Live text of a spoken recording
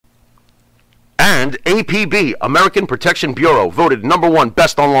And APB, American Protection Bureau, voted #1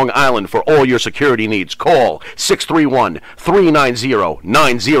 best on Long Island for all your security needs. Call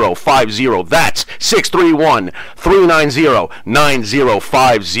 631-390-9050. That's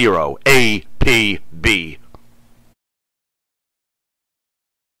 631-390-9050. APB.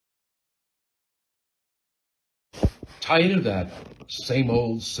 Tired of that same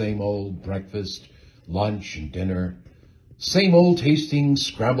old breakfast, lunch, and dinner? Same old tasting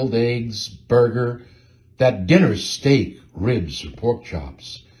scrambled eggs, burger, that dinner steak, ribs, or pork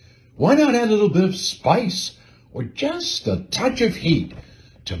chops? Why not add a little bit of spice or just a touch of heat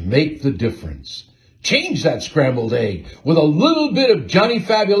to make the difference? Change that scrambled egg with a little bit of Johnny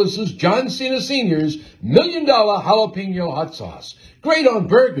Fabulous's John Cena Sr.'s $1 Million Jalapeno Hot Sauce. Great on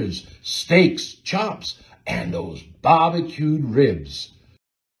burgers, steaks, chops, and those barbecued ribs.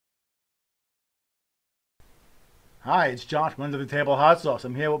 Hi, it's John from Under the Table Hot Sauce.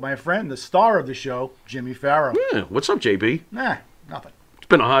 I'm here with my friend, the star of the show, Jimmy Farrow. Yeah, what's up, JB? Nah, nothing. It's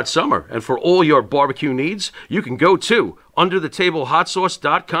been a hot summer, and for all your barbecue needs, you can go to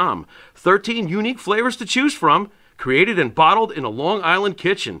UnderTheTableHotSauce.com. 13 unique flavors to choose from, created and bottled in a Long Island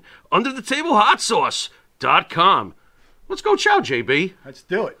kitchen. UnderTheTableHotSauce.com. Let's go chow, JB. Let's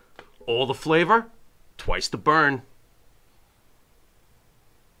do it. All the flavor, twice the burn.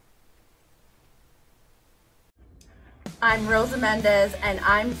 I'm Rosa Mendez, and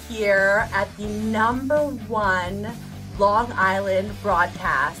I'm here at the #1 Long Island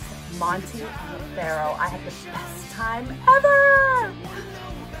broadcast, Monty and Pharaoh. I had the best time ever!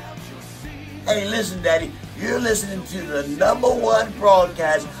 Hey, listen, Daddy, you're listening to the #1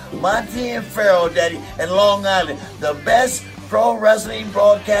 broadcast, Monty and Pharaoh, Daddy, in Long Island. The best pro wrestling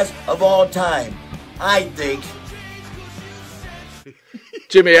broadcast of all time, I think.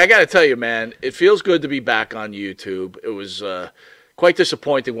 Jimmy, I got to tell you, man, it feels good to be back on YouTube. It was quite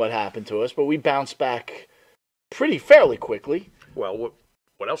disappointing what happened to us, but we bounced back fairly quickly. Well,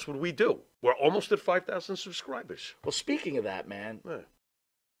 what else would we do? We're almost at 5,000 subscribers. Well, speaking of that, man,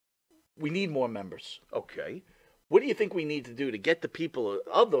 we need more members. Okay. What do you think we need to do to get the people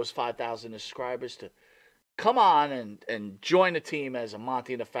of those 5,000 subscribers to come on and join the team as a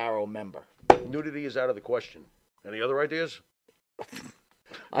Monty and the Pharaoh member? Nudity is out of the question. Any other ideas?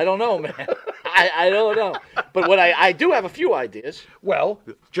 I don't know, man. I don't know. But what I do have a few ideas. Well,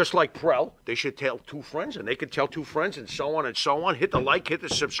 just like Prel, they should tell 2 friends, and they could tell 2 friends, and so on and so on. Hit the like, hit the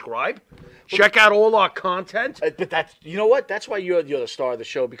subscribe. Check out all our content. But that's, you know what? That's why you're the star of the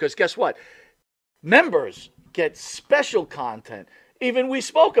show, because guess what? Members get special content. Even we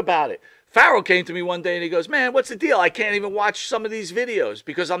spoke about it. Pharaoh came to me one day and he goes, man, what's the deal? I can't even watch some of these videos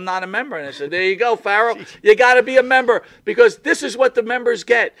because I'm not a member. And I said, there you go, Pharaoh. You got to be a member because this is what the members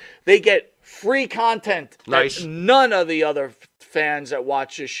get. They get free content that none of the other fans that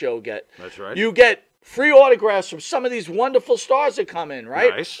watch this show get. That's right. You get free autographs from some of these wonderful stars that come in,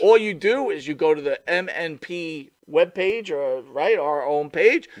 right? Nice. All you do is you go to the MNP webpage, or our own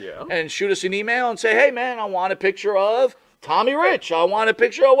page, and shoot us an email and say, hey, man, I want a picture of Tommy Rich. I want a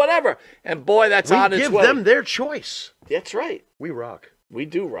picture of whatever. And boy, that's on its way. We give them their choice. That's right. We rock. We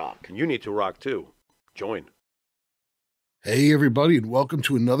do rock. And you need to rock too. Join. Hey, everybody, and welcome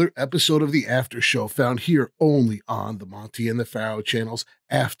to another episode of the Aftershow, found here only on the Monty and the Pharaoh channels,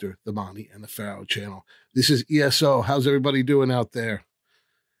 after the Monty and the Pharaoh channel. This is ESO. How's everybody doing out there?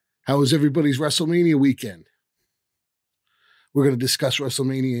 How was everybody's WrestleMania weekend? We're going to discuss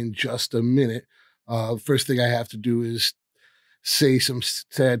WrestleMania in just a minute. First thing I have to do is say some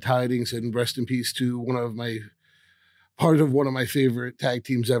sad tidings and rest in peace to part of one of my favorite tag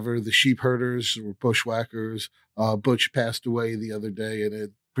teams ever, the Sheep Herders or Bushwhackers. Butch passed away the other day, and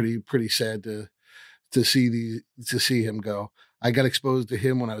it's pretty sad to see him go. I got exposed to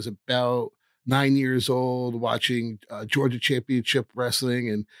him when I was about 9 years old, watching Georgia Championship Wrestling,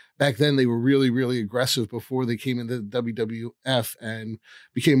 and back then they were really, really aggressive before they came into the WWF and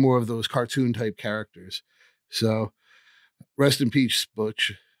became more of those cartoon type characters. So rest in peace,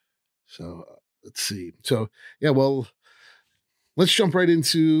 Butch. So let's see. So yeah, well, let's jump right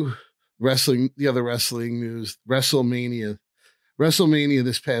into wrestling. The other wrestling news: WrestleMania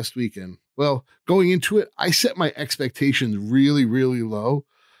this past weekend. Well, going into it, I set my expectations really, really low.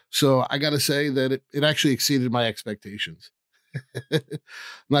 So I got to say that it actually exceeded my expectations. I'm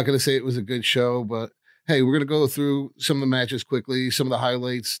not going to say it was a good show, but hey, we're going to go through some of the matches quickly, some of the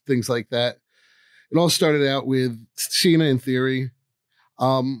highlights, things like that. It all started out with Cena in Theory.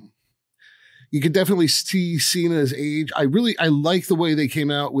 You could definitely see Cena's age. I like the way they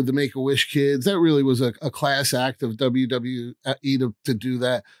came out with the Make-A-Wish kids. That really was a class act of WWE to do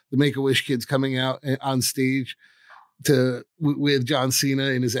that. The Make-A-Wish kids coming out on stage. with John Cena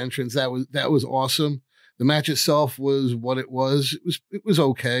in his entrance. That was awesome. The match itself was what it was. It was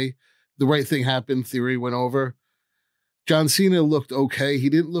okay. The right thing happened. Theory went over. John Cena looked okay. He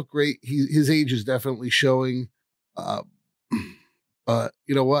didn't look great. His age is definitely showing. But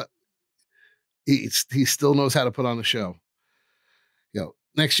you know what? He still knows how to put on a show.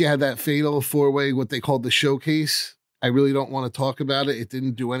 Next you had that fatal 4-way, what they called the showcase. I really don't want to talk about it. It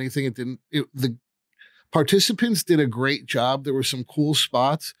didn't do anything. The participants did a great job. There were some cool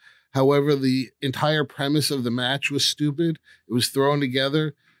spots. However, the entire premise of the match was stupid. It was thrown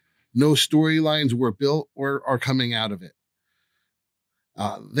together. No storylines were built or are coming out of it.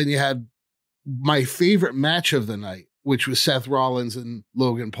 Then you had my favorite match of the night, which was Seth Rollins and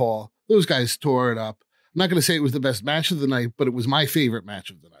Logan Paul. Those guys tore it up. I'm not going to say it was the best match of the night, but it was my favorite match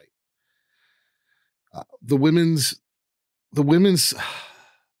of the night. The women's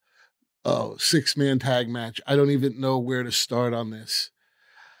 6-man tag match. I don't even know where to start on this.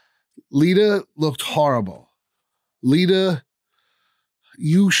 Lita looked horrible. Lita,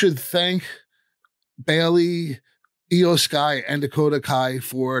 you should thank Bayley, Io Sky, and Dakota Kai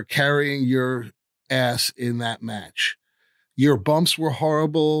for carrying your ass in that match. Your bumps were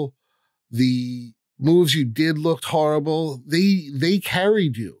horrible. The moves you did looked horrible. They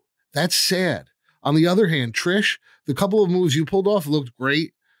carried you. That's sad. On the other hand, Trish, the couple of moves you pulled off looked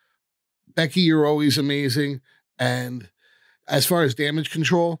great. Becky, you're always amazing. And as far as damage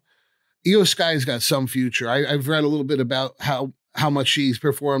control, Io Sky's got some future. I've read a little bit about how much she's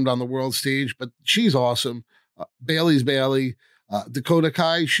performed on the world stage, but she's awesome. Bayley's Bayley. Dakota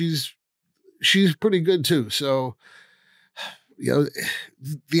Kai, she's pretty good too. So,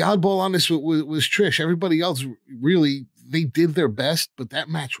 the oddball on this was Trish. Everybody else really, they did their best, but that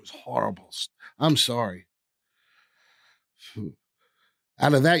match was horrible. I'm sorry.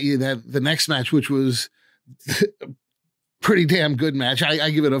 Out of that, the next match, which was a pretty damn good match.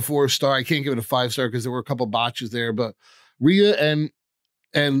 I give it a 4-star. I can't give it a 5-star because there were a couple botches there, but Rhea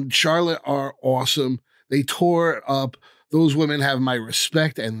and Charlotte are awesome. They tore it up. Those women have my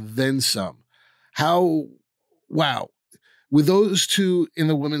respect and then some. Wow. With those two in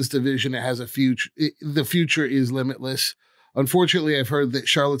the women's division, it has a future. The future is limitless. Unfortunately, I've heard that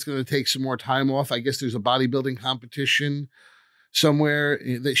Charlotte's going to take some more time off. I guess there's a bodybuilding competition somewhere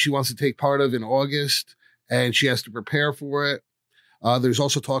that she wants to take part of in August, and she has to prepare for it. There's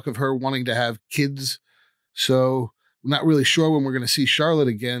also talk of her wanting to have kids. So I'm not really sure when we're going to see Charlotte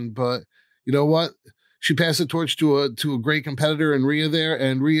again, but you know what? She passed the torch to a great competitor in Rhea there,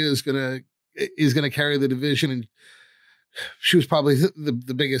 and Rhea is going to carry the division. And she was probably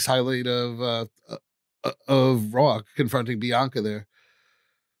the biggest highlight of Raw, confronting Bianca there.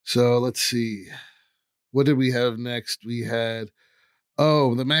 So let's see. What did we have next? We had,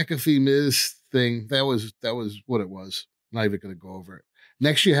 the McAfee Miz thing. That was what it was. I'm not even going to go over it.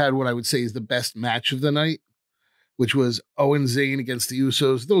 Next, you had what I would say is the best match of the night, which was Owen Zayn against the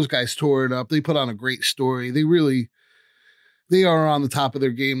Usos. Those guys tore it up. They put on a great story. They are on the top of their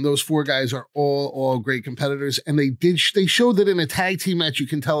game. Those 4 guys are all great competitors. And they showed that in a tag team match, you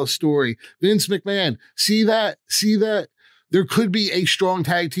can tell a story. Vince McMahon, see that? There could be a strong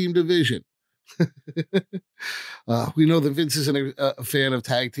tag team division. We know that Vince isn't a fan of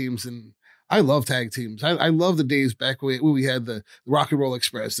tag teams, and I love tag teams. I love the days back when we had the Rock and Roll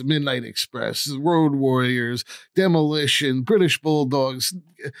Express, the Midnight Express, the Road Warriors, Demolition, British Bulldogs,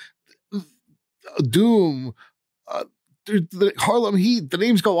 Doom, the Harlem Heat. The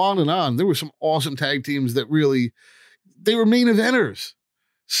names go on and on. There were some awesome tag teams that they were main eventers.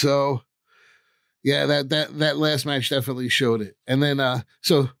 So yeah, that last match definitely showed it. And then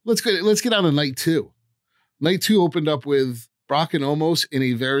so let's get on to night 2. Night 2 opened up with Brock and Omos in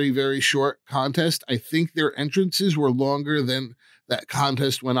a very, very short contest. I think their entrances were longer than that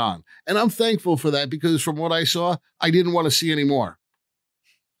contest went on. And I'm thankful for that, because from what I saw, I didn't want to see any more.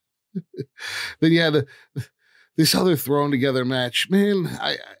 Then you had this other thrown together match. Man,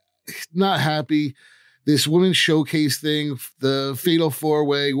 I not happy. This women's showcase thing, the fatal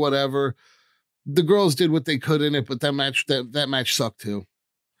 4-way, whatever. The girls did what they could in it, but that match sucked too.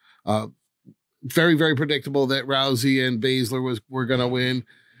 Very, very predictable that Rousey and Baszler were going to win.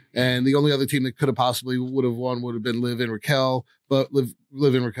 And the only other team that could have possibly would have won would have been Liv and Raquel. But Liv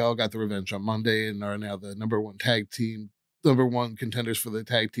and Raquel got the revenge on Monday and are now the number 1 contenders for the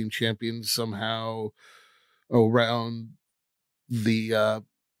tag team champions somehow around the that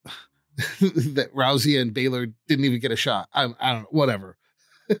Rousey and Baylor didn't even get a shot. I don't know, whatever.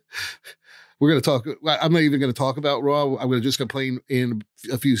 We're going to talk. I'm not even going to talk about Raw. I'm going to just complain in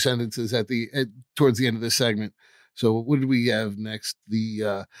a few sentences towards the end of this segment. So what did we have next?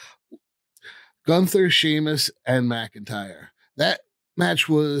 Gunther, Sheamus, and McIntyre. That match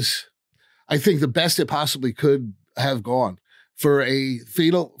was, I think, the best it possibly could have gone for a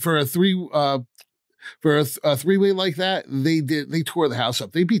three-way like that. They tore the house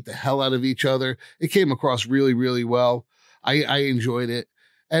up. They beat the hell out of each other. It came across really, really well. I enjoyed it.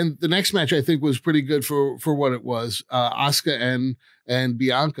 And the next match I think was pretty good for what it was. Asuka and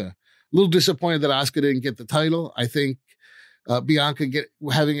Bianca. A little disappointed that Asuka didn't get the title. I think Bianca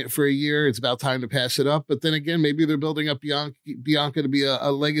having it for a year, it's about time to pass it up. But then again, maybe they're building up Bianca to be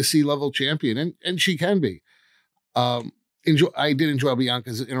a legacy level champion, and she can be. I did enjoy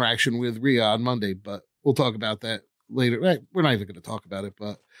Bianca's interaction with Rhea on Monday, but we'll talk about that later. We're not even going to talk about it,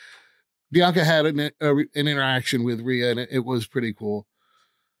 but Bianca had an interaction with Rhea, and it was pretty cool.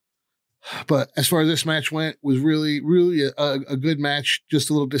 But as far as this match went, was really, really a good match. Just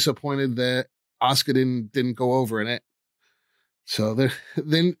a little disappointed that Asuka didn't go over in it. So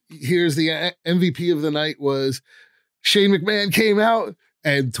then here's the MVP of the night was Shane McMahon came out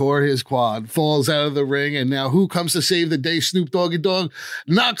and tore his quad, falls out of the ring, and now who comes to save the day? Snoop Doggy Dogg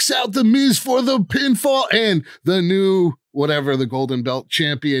knocks out The Miz for the pinfall, and the new, whatever the Golden Belt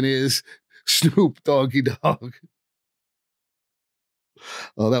champion is, Snoop Doggy Dogg.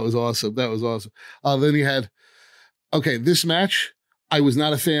 Oh, that was awesome. That was awesome. Then he had, this match, I was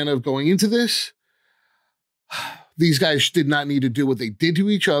not a fan of going into this. These guys did not need to do what they did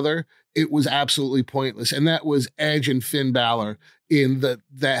to each other. It was absolutely pointless. And that was Edge and Finn Balor in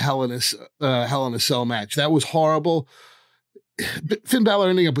that Hell in a Cell match. That was horrible. Finn Balor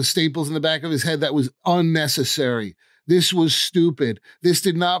ending up with staples in the back of his head. That was unnecessary. This was stupid. This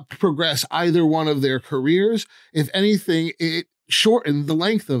did not progress either one of their careers. If anything, it shortened the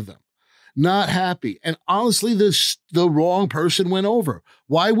length of them. Not happy. And honestly, the wrong person went over.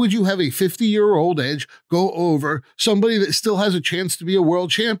 Why would you have a 50-year-old Edge go over somebody that still has a chance to be a world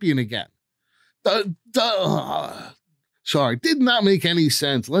champion again? Sorry, did not make any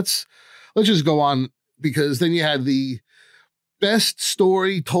sense. Let's just go on, because then you had the best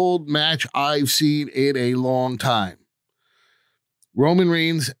story told match I've seen in a long time. Roman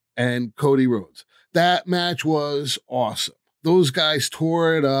Reigns and Cody Rhodes. That match was awesome. Those guys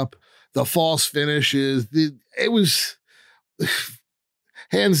tore it up. The false finishes. It was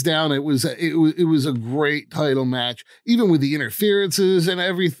hands down. It was a great title match, even with the interferences and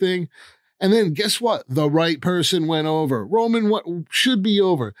everything. And then guess what? The right person went over. Roman should be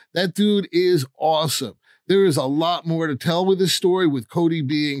over. That dude is awesome. There is a lot more to tell with this story, with Cody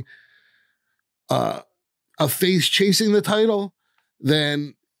being a face chasing the title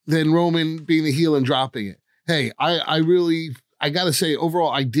than Roman being the heel and dropping it. Hey, I got to say, overall,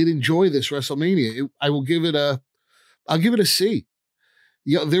 I did enjoy this WrestleMania. I'll give it a C.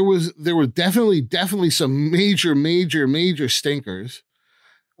 Yeah, there were definitely some major stinkers.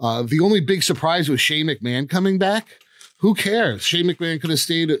 The only big surprise was Shane McMahon coming back. Who cares? Shane McMahon could have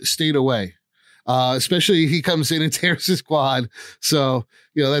stayed away. Especially he comes in and tears his quad. So,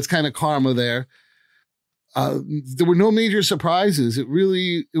 that's kind of karma there. There were no major surprises. It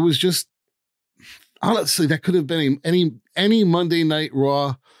was just, honestly, that could have been any Monday Night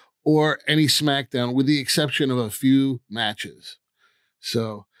Raw or any SmackDown, with the exception of a few matches.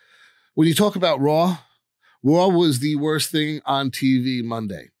 So when you talk about Raw was the worst thing on TV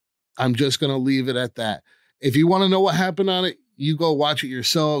Monday. I'm just going to leave it at that. If you want to know what happened on it, you go watch it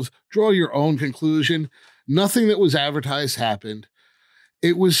yourselves. Draw your own conclusion. Nothing that was advertised happened.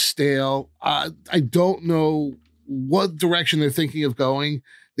 It was stale. I don't know what direction they're thinking of going.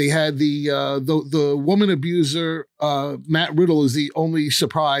 They had the woman abuser, Matt Riddle, is the only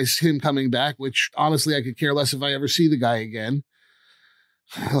surprise, him coming back, which honestly I could care less if I ever see the guy again.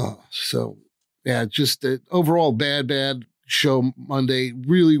 So yeah, just the overall bad show Monday.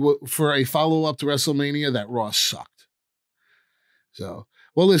 Really, for a follow-up to WrestleMania, that Raw sucked. So,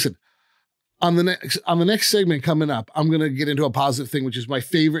 well, listen, on the next segment coming up, I'm going to get into a positive thing, which is my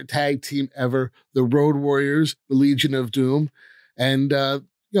favorite tag team ever, the Road Warriors, the Legion of Doom, and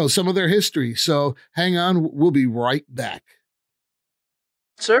some of their history. So hang on, we'll be right back.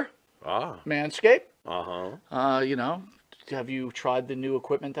 Sir? Ah. Manscaped? Uh-huh. Have you tried the new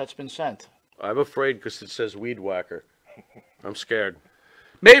equipment that's been sent? I'm afraid because it says Weed Whacker. I'm scared.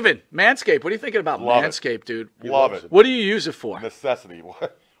 Maven, Manscaped, what are you thinking about Love Manscaped, it. dude? Love it. What do you use it for? Necessity.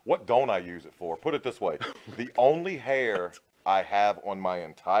 What don't I use it for? Put it this way. The only hair I have on my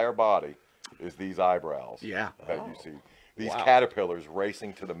entire body is these eyebrows. Yeah. That you see. These Wow. caterpillars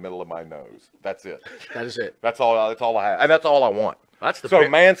racing to the middle of my nose. That's it. That is it. That's all I have. And that's all I want. That's the So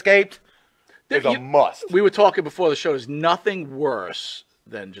big- Manscaped is a must. We were talking before the show. There's nothing worse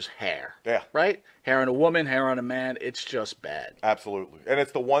than just hair. Yeah. Right? Hair on a woman, hair on a man, it's just bad. Absolutely. And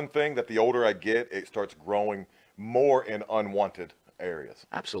it's the one thing that the older I get, it starts growing more in unwanted areas.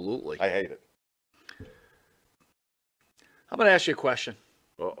 Absolutely. I hate it. I'm going to ask you a question.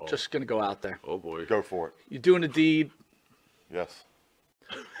 Uh-oh. Just going to go out there. Oh, boy. Go for it. You're doing a deed. Yes.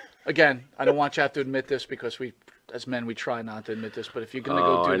 Again, I don't want you to have to admit this because we, as men, we try not to admit this. But if you're going to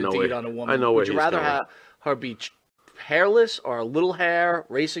go do a deed on a woman, would you rather have her be hairless or a little hair,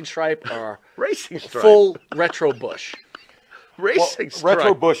 racing stripe, or Racing stripe. full retro bush? Racing stripe.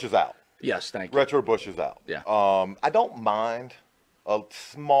 Retro bush is out. Yes, thank you. Retro bush is out. Yeah. I don't mind a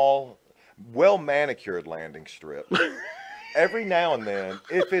small, well manicured landing strip. Every now and then,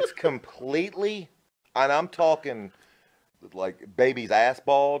 if it's completely, and I'm talking like baby's ass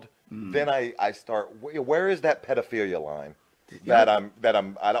bald, then I start. Where is that pedophilia line? I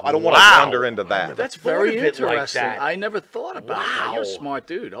don't want to wander into that. That's thought very of it like interesting. that. I never thought about that. You're a smart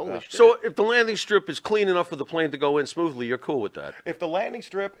dude. Holy shit. So if the landing strip is clean enough for the plane to go in smoothly, you're cool with that? If the landing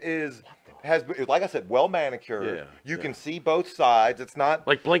strip has, like I said, well manicured, Yeah, you can see both sides. It's not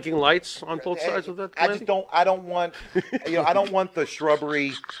Like blinking lights on both sides of that I landing? just don't. I don't want. I don't want the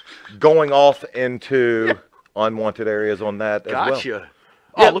shrubbery going off into unwanted areas on that as well. Gotcha.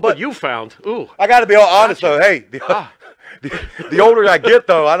 Oh, Yeah, look but- what you found. Ooh. I got to be all honest though. Hey, the older I get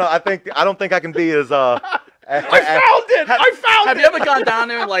though, I don't think I can be as I found it! I found Have it! you ever gone down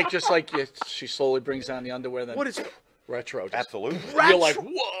there and she slowly brings down the underwear? Then What is retro? Just, absolutely. You're like,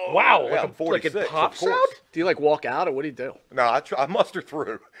 whoa! Wow, Yeah, I'm like 46, it of pops course. out? Do you like walk out or what do you do? No, I muster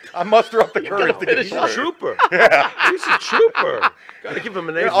through. I muster up the courage to get He's a through. trooper. He's a trooper. Gotta give him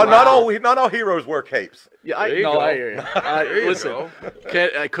an A. Oh, not all heroes wear capes. Yeah, There you go. I hear you. There you Listen, go.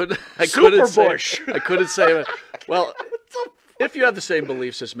 I couldn't Super say. Bush. I couldn't say it. Well, if you have the same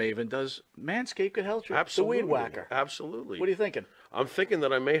beliefs as Maven does, Manscaped could help you. Absolutely. The weed whacker. Absolutely. What are you thinking? I'm thinking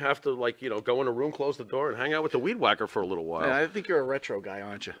that I may have to, go in a room, close the door, and hang out with the weed whacker for a little while. Man, I think you're a retro guy,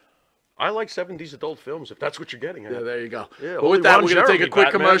 aren't you? I like 70s adult films, if that's what you're getting at. Yeah, there you go. Yeah, But only with that, Ron we're going to take a Jeremy, quick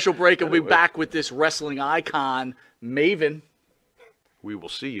Batman. commercial break and we'll be Anyway. back with this wrestling icon, Maven. We will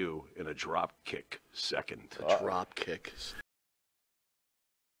see you in a drop kick second. Drop kick.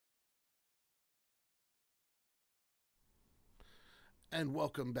 And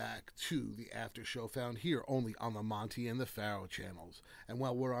welcome back to the After Show, found here only on the Monty and the Pharaoh channels. And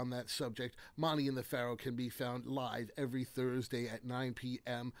while we're on that subject, Monty and the Pharaoh can be found live every Thursday at 9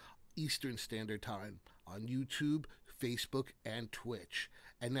 p.m. Eastern Standard Time on YouTube, Facebook, and Twitch.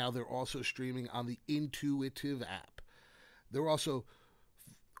 And now they're also streaming on the Intuitive app.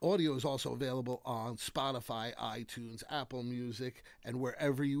 Audio is also available on Spotify, iTunes, Apple Music, and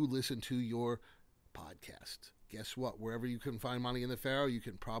wherever you listen to your podcast. Guess what? Wherever you can find Monty and the Pharaoh, you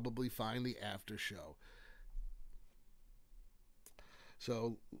can probably find the After Show.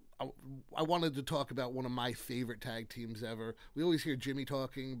 So I wanted to talk about one of my favorite tag teams ever. We always hear Jimmy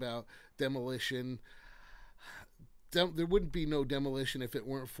talking about Demolition. There wouldn't be no Demolition if it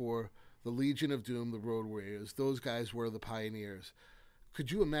weren't for the Legion of Doom, the Road Warriors. Those guys were the pioneers. Could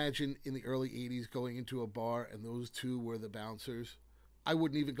you imagine in the early 80s going into a bar and those two were the bouncers? I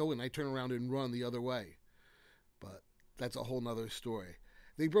wouldn't even go in. I'd turn around and run the other way. But that's a whole nother story.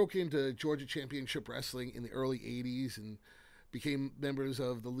 They broke into Georgia Championship Wrestling in the early 80s and became members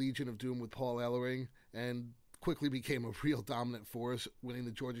of the Legion of Doom with Paul Ellering and quickly became a real dominant force, winning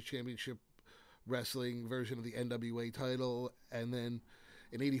the Georgia Championship Wrestling version of the NWA title, and then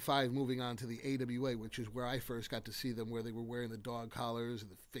in 85 moving on to the AWA, which is where I first got to see them, where they were wearing the dog collars and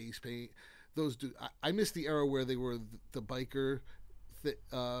the face paint. I missed the era where they were the biker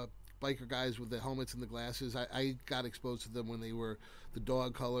guys with the helmets and the glasses. I got exposed to them when they were the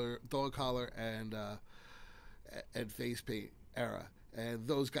dog collar and face paint era, and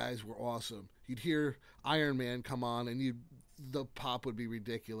those guys were awesome. You'd hear Iron Man come on, and the pop would be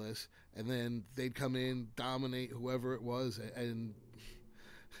ridiculous, and then they'd come in, dominate whoever it was, and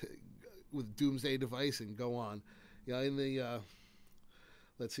with Doomsday Device and go on. In the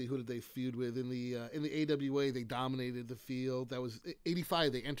let's see, who did they feud with in the AWA? They dominated the field. That was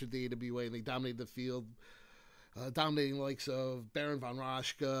 85. They entered the AWA and they dominated the field, dominating the likes of Baron von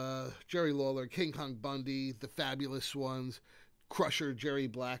Raschke, Jerry Lawler, King Kong Bundy, the Fabulous Ones, Crusher Jerry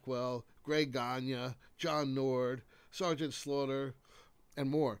Blackwell, Greg Gagne, John Nord, Sergeant Slaughter, and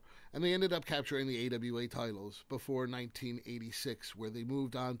more. And they ended up capturing the AWA titles before 1986, where they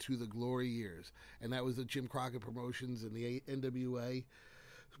moved on to the glory years. And that was the Jim Crockett Promotions and the NWA,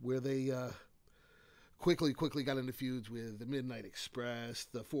 where they quickly got into feuds with the Midnight Express,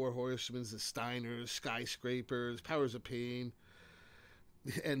 the Four Horsemen, the Steiners, Skyscrapers, Powers of Pain,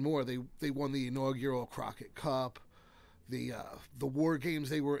 and more. They won the inaugural Crockett Cup, the war games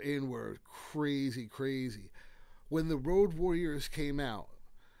they were in were crazy, crazy. When the Road Warriors came out,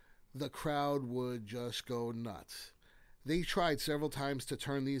 the crowd would just go nuts. They tried several times to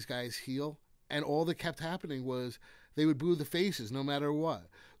turn these guys heel, and all that kept happening was they would boo the faces no matter what.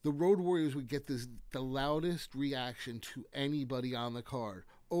 The Road Warriors would get the loudest reaction to anybody on the card,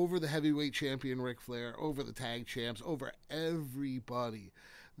 over the heavyweight champion Ric Flair, over the tag champs, over everybody.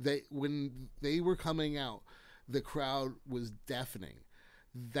 When they were coming out, the crowd was deafening.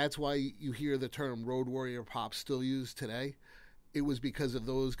 That's why you hear the term Road Warrior pop still used today. It was because of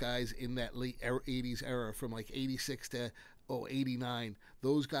those guys in that late 80s era, from like 86 to 89.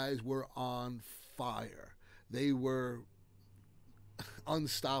 Those guys were on fire. They were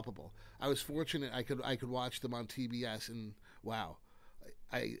unstoppable. I was fortunate I could watch them on TBS, and wow,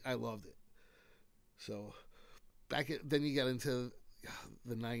 I loved it. So then you get into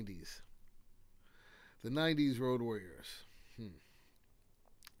the 90s. The 90s Road Warriors.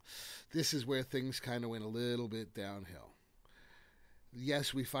 This is where things kind of went a little bit downhill.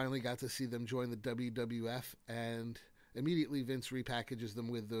 Yes, we finally got to see them join the WWF, and immediately Vince repackages them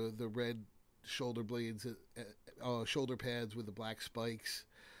with the red shoulder blades, shoulder pads with the black spikes.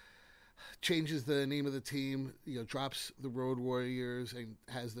 Changes the name of the team, drops the Road Warriors and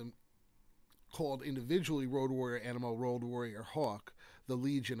has them called individually Road Warrior Animal, Road Warrior Hawk, the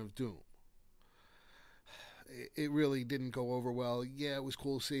Legion of Doom. It really didn't go over well. Yeah, it was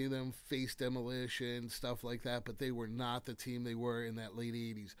cool seeing them face Demolition, stuff like that, but they were not the team they were in that late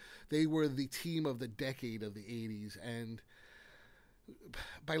 80s. They were the team of the decade of the 80s, and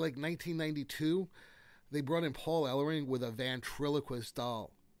by like 1992, they brought in Paul Ellering with a ventriloquist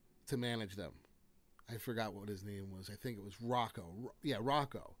doll to manage them. I forgot what his name was. I think it was Rocco. Yeah,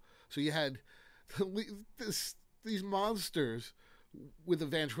 Rocco. So you had these monsters with a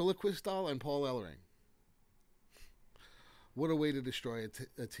ventriloquist doll and Paul Ellering. What a way to destroy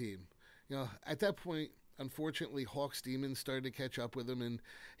a team. At that point, unfortunately, Hawk's Demons started to catch up with him, and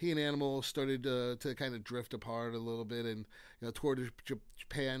he and Animal started to kind of drift apart a little bit, and toured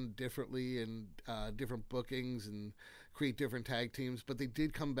Japan differently, and different bookings, and create different tag teams. But they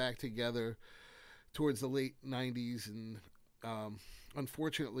did come back together towards the late 90s, and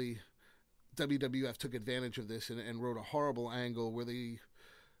unfortunately, WWF took advantage of this and wrote a horrible angle where they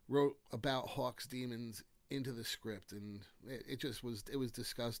wrote about Hawk's Demons into the script, and it was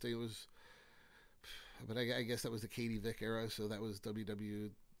disgusting. But I guess that was the Katie Vick era, so that was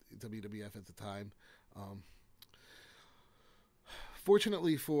WWF at the time.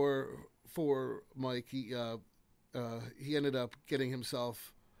 Fortunately for Mike, he ended up getting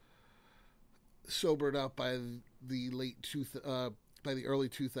himself sobered up by by the early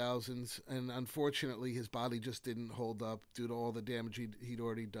 2000s, and unfortunately his body just didn't hold up due to all the damage he'd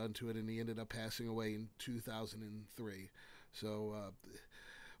already done to it, and he ended up passing away in 2003. So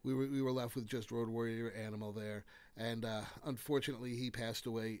we were left with just Road Warrior Animal there, and unfortunately he passed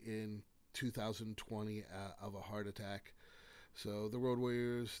away in 2020 of a heart attack. So the Road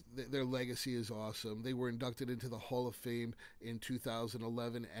Warriors, their legacy is awesome. They were inducted into the Hall of Fame in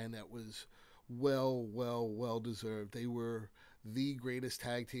 2011, and that was well deserved. They were the greatest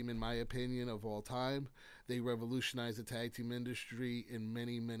tag team, in my opinion, of all time. They revolutionized the tag team industry in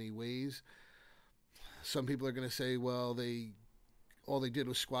many ways. Some people are going to say, well, all they did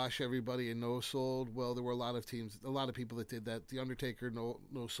was squash everybody and no-sold. Well, there were a lot of people that did that. The Undertaker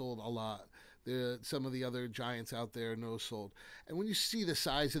no-sold a lot. Some of the other giants out there no-sold. And when you see the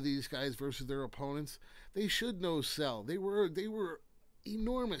size of these guys versus their opponents, they should no-sell. They were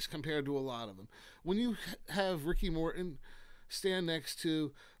enormous compared to a lot of them. When you have Ricky Morton stand next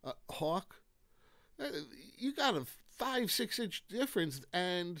to Hawk, you got a 5-6 inch difference,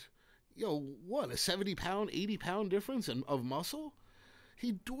 and what, a 70-pound, 80-pound difference of muscle?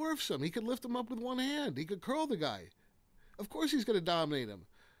 He dwarfs him. He could lift him up with one hand. He could curl the guy. Of course he's going to dominate him.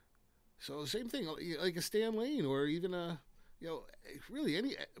 So same thing, like a Stan Lane, or even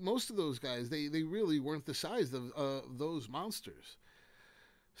really most of those guys, they really weren't the size of those monsters.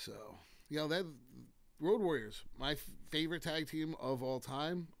 So, that Road Warriors, my favorite tag team of all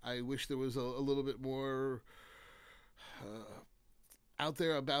time. I wish there was a little bit more out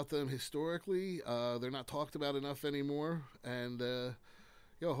there about them historically. They're not talked about enough anymore, and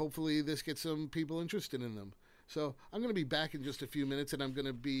hopefully this gets some people interested in them. So I'm going to be back in just a few minutes, and I'm going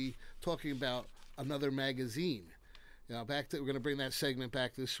to be talking about another magazine. We're going to bring that segment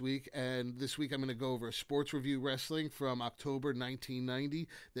back this week, and this week I'm going to go over Sports Review Wrestling from October 1990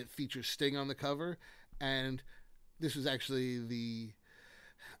 that features Sting on the cover, and this was actually the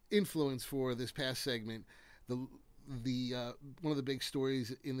influence for this past segment. The the one of the big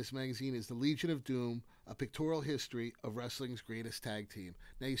stories in this magazine is the Legion of Doom, a pictorial history of wrestling's greatest tag team.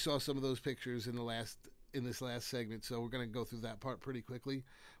 Now you saw some of those pictures in this last segment, so we're going to go through that part pretty quickly,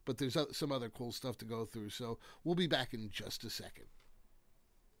 but there's some other cool stuff to go through, so we'll be back in just a second.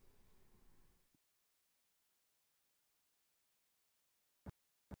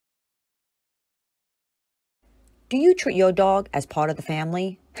 Do you treat your dog as part of the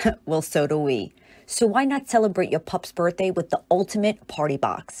family? Well, so do we. So why not celebrate your pup's birthday with the ultimate party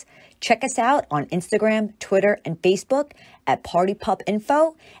box? Check us out on Instagram, Twitter, and Facebook at Party Pup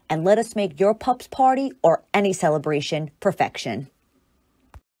Info, and let us make your pup's party or any celebration perfection.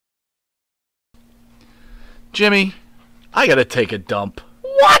 Jimmy, I gotta take a dump.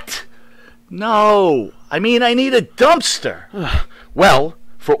 What? No, I mean I need a dumpster. Well,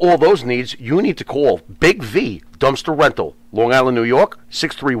 for all those needs, you need to call Big V Dumpster Rental, Long Island, New York,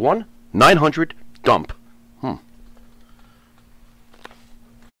 631-900-DUMP.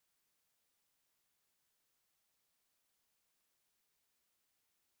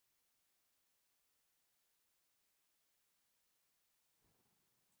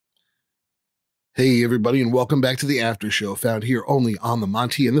 Hey, everybody, and welcome back to the After Show, found here only on the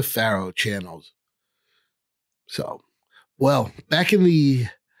Monty and the Pharaoh channels. So, well, back in the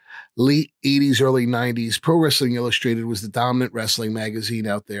late 80s, early 90s, Pro Wrestling Illustrated was the dominant wrestling magazine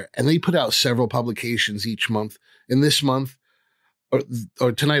out there, and they put out several publications each month. And this month,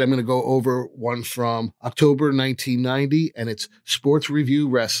 or tonight, I'm going to go over one from October 1990, and it's Sports Review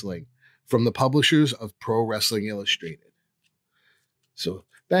Wrestling from the publishers of Pro Wrestling Illustrated. So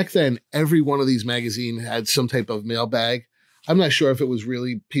back then, every one of these magazines had some type of mailbag. I'm not sure if it was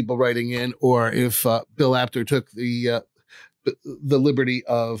really people writing in or if Bill Apter took the liberty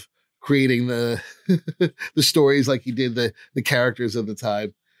of creating the the stories like he did the characters of the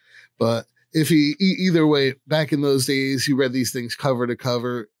time. But if either way, back in those days, you read these things cover to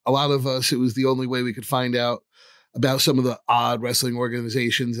cover. A lot of us, it was the only way we could find out about some of the odd wrestling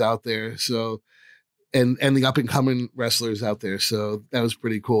organizations out there. So, and the up and coming wrestlers out there. So that was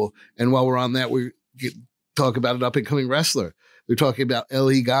pretty cool. And while we're on that, we talk about an up and coming wrestler. They're talking about El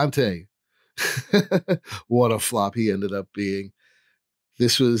Gigante. What a flop he ended up being.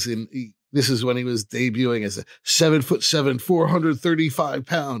 This is when he was debuting as a 7'7",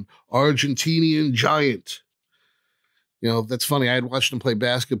 435-pound Argentinian giant. You know, that's funny. I had watched him play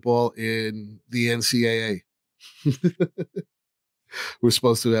basketball in the NCAA. We're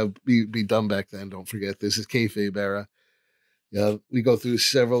supposed to be done back then. Don't forget, this is kayfabe era. Yeah, we go through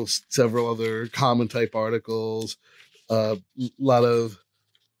several other common type articles. A lot of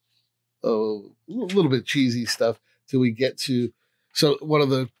a little bit cheesy stuff till we get to. So one of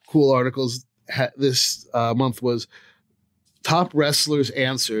the cool articles this month was Top Wrestlers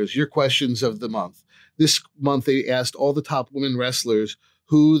Answers, Your Questions of the Month. This month they asked all the top women wrestlers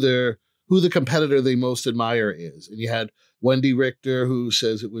who the competitor they most admire is. And you had Wendy Richter, who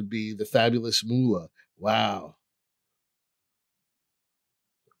says it would be the fabulous Moolah. Wow.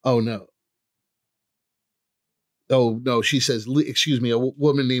 Oh, no. Oh, no, she says, excuse me, a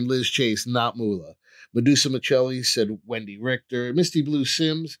woman named Liz Chase, not Moolah. Medusa Michelli said Wendy Richter. Misty Blue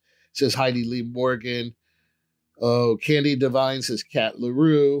Sims says Heidi Lee Morgan. Oh, Candy Devine says Kat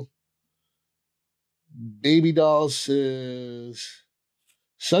LaRue. Baby Doll says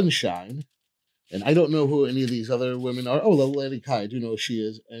Sunshine. And I don't know who any of these other women are. Oh, Lady Kai, I do know who she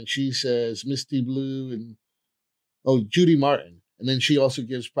is. And she says Misty Blue and, Judy Martin. And then she also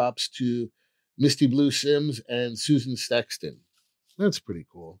gives props to Misty Blue Sims and Susan Sexton. That's pretty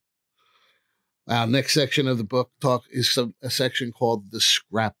cool. Next section of the book talk is a section called the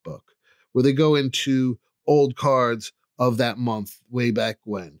Scrapbook, where they go into old cards of that month way back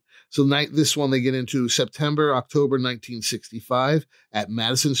when. So this one they get into September, October 1965 at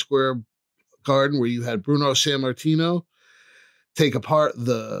Madison Square Garden, where you had Bruno Sammartino take apart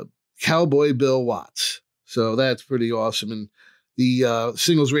the Cowboy Bill Watts. So that's pretty awesome. And the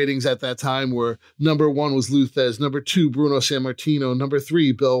singles ratings at that time were number 1 was Lou Thez, number 2, Bruno Sammartino, number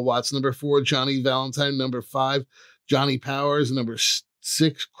 3, Bill Watts, number 4, Johnny Valentine, number 5, Johnny Powers, number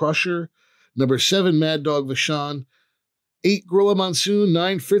 6, Crusher, number 7, Mad Dog Vachon, 8, Gorilla Monsoon,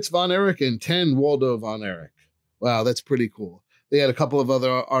 9, Fritz Von Erich, and 10, Waldo Von Erich. Wow, that's pretty cool. They had a couple of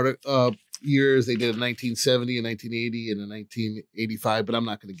other years. They did in 1970 and 1980 and in 1985, but I'm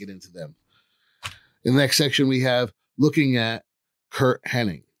not going to get into them. In the next section, we have looking at Kurt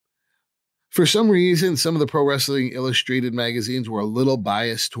Hennig. For some reason, some of the Pro Wrestling Illustrated magazines were a little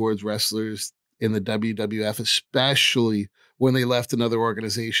biased towards wrestlers in the WWF, especially when they left another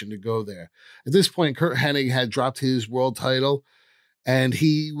organization to go there. At this point, Kurt Hennig had dropped his world title, and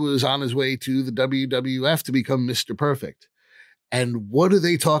he was on his way to the WWF to become Mr. Perfect. And what do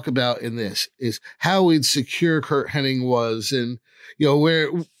they talk about in this is how insecure Kurt Hennig was, and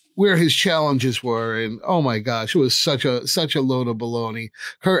where his challenges were. And oh my gosh, it was such a load of baloney.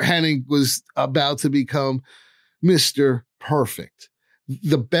 Kurt Hennig was about to become Mr. Perfect,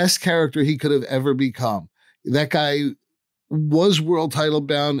 the best character he could have ever become. That guy was world title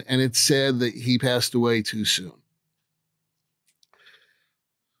bound, and it's sad that he passed away too soon.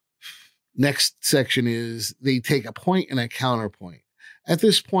 Next section is they take a point and a counterpoint. At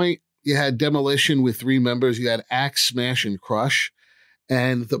this point, you had Demolition with 3 members. You had Axe, Smash, and Crush.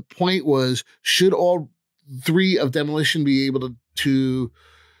 And the point was, should all 3 of Demolition be able to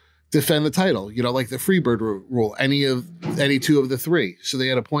defend the title? Like the Freebird rule, any 2 of the 3. So they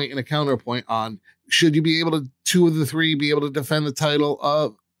had a point and a counterpoint on, should you be able to, 2 of the 3 be able to defend the title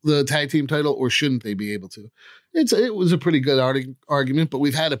of the tag team title, or shouldn't they be able to? It was a pretty good argument, but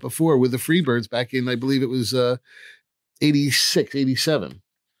we've had it before with the Freebirds back in, I believe it was 86, 87.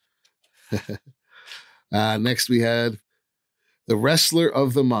 Next we had the Wrestler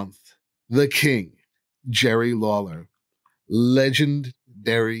of the Month, the King, Jerry Lawler,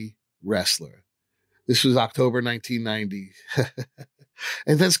 legendary wrestler. This was October 1990.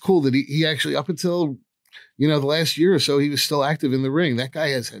 And that's cool that he actually, up until, the last year or so, he was still active in the ring. That guy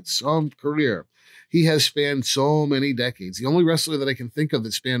has had some career. He has spanned so many decades. The only wrestler that I can think of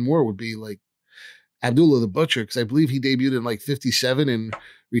that spanned more would be like Abdullah the Butcher, because I believe he debuted in like 57 and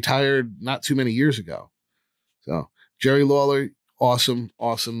retired not too many years ago. So Jerry Lawler, awesome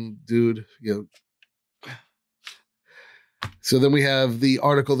dude. So then we have the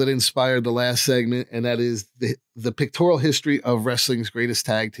article that inspired the last segment, and that is the pictorial history of wrestling's greatest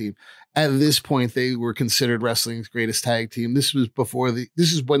tag team. At this point, they were considered wrestling's greatest tag team. This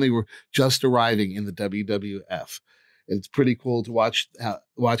is when they were just arriving in the WWF. And it's pretty cool to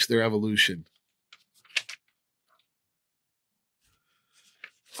watch their evolution.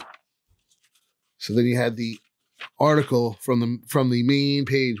 So then you had the article from the main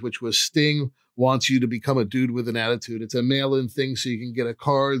page, which was Sting wants you to become a dude with an attitude. It's a mail-in thing, so you can get a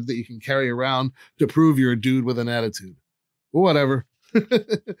card that you can carry around to prove you're a dude with an attitude. Whatever.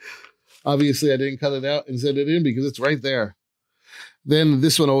 Obviously, I didn't cut it out and send it in because it's right there. Then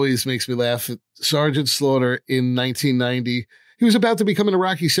this one always makes me laugh. Sergeant Slaughter in 1990. He was about to become an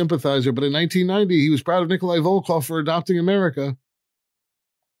Iraqi sympathizer, but in 1990, he was proud of Nikolai Volkov for adopting America.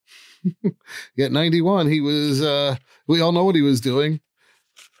 Yet 91, he was, we all know what he was doing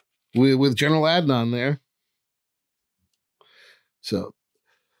with General Adnan there. So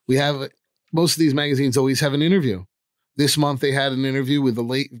we have, most of these magazines always have an interview. This month they had an interview with the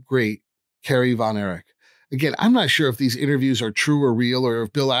late, great Kerry Von Erich. Again, I'm not sure if these interviews are true or real, or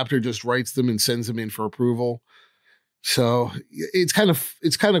if Bill Apter just writes them and sends them in for approval. So it's kind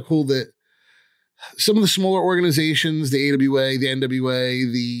of cool that some of the smaller organizations, the AWA, the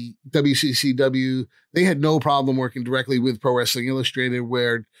NWA, the WCCW, they had no problem working directly with Pro Wrestling Illustrated,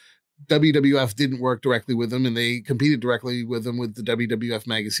 where WWF didn't work directly with them, and they competed directly with them with the WWF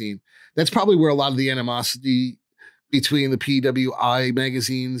magazine. That's probably where a lot of the animosity between the PWI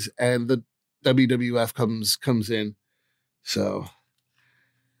magazines and the WWF comes in. So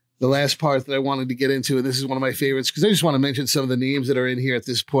the last part that I wanted to get into, and this is one of my favorites, because I just want to mention some of the names that are in here at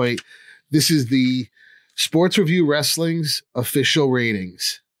this point. This is the Sports Review Wrestling's official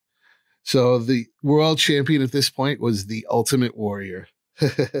ratings. So the world champion at this point was the Ultimate Warrior.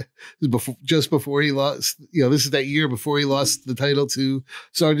 Just before he lost, this is that year before he lost the title to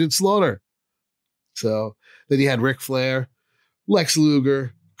Sergeant Slaughter. So then you had Ric Flair, Lex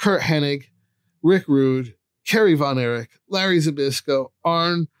Luger, Kurt Hennig, Rick Rude, Kerry Von Erich, Larry Zbyszko,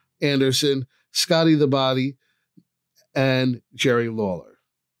 Arn Anderson, Scotty the Body, and Jerry Lawler.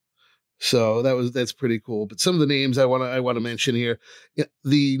 So that's pretty cool. But some of the names I want to mention here: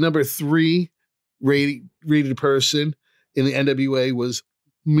 the number 3 rated person in the NWA was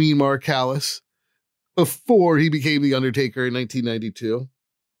Mean Mark Callis before he became the Undertaker in 1992.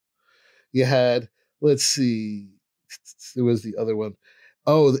 You had, let's see, there was the other one.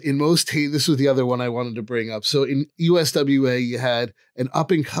 Oh, this was the other one I wanted to bring up. So in USWA, you had an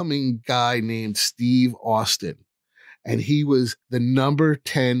up-and-coming guy named Steve Austin, and he was the number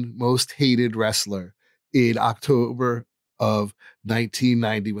 10 most hated wrestler in October of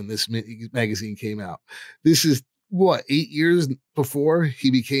 1990 when this magazine came out. This is, 8 years before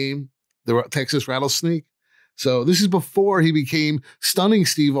he became the Texas Rattlesnake? So this is before he became Stunning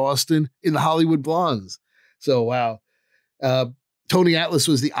Steve Austin in the Hollywood Blondes. So, wow. Tony Atlas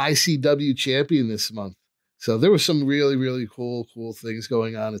was the ICW champion this month. So there was some really, really cool things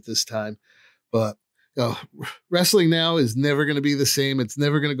going on at this time. But Wrestling now is never going to be the same. It's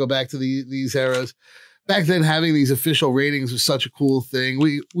never going to go back to these eras. Back then, having these official ratings was such a cool thing.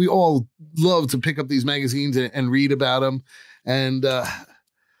 We all loved to pick up these magazines and read about them. And,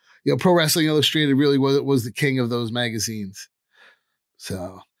 Pro Wrestling Illustrated really was the king of those magazines.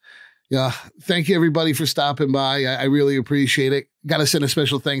 So, yeah, thank you everybody for stopping by. I really appreciate it. Got to send a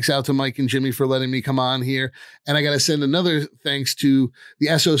special thanks out to Mike and Jimmy for letting me come on here. And I got to send another thanks to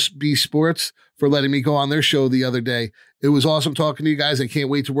the SOB Sports for letting me go on their show the other day. It was awesome talking to you guys. I can't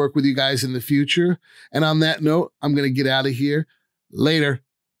wait to work with you guys in the future. And on that note, I'm going to get out of here. Later.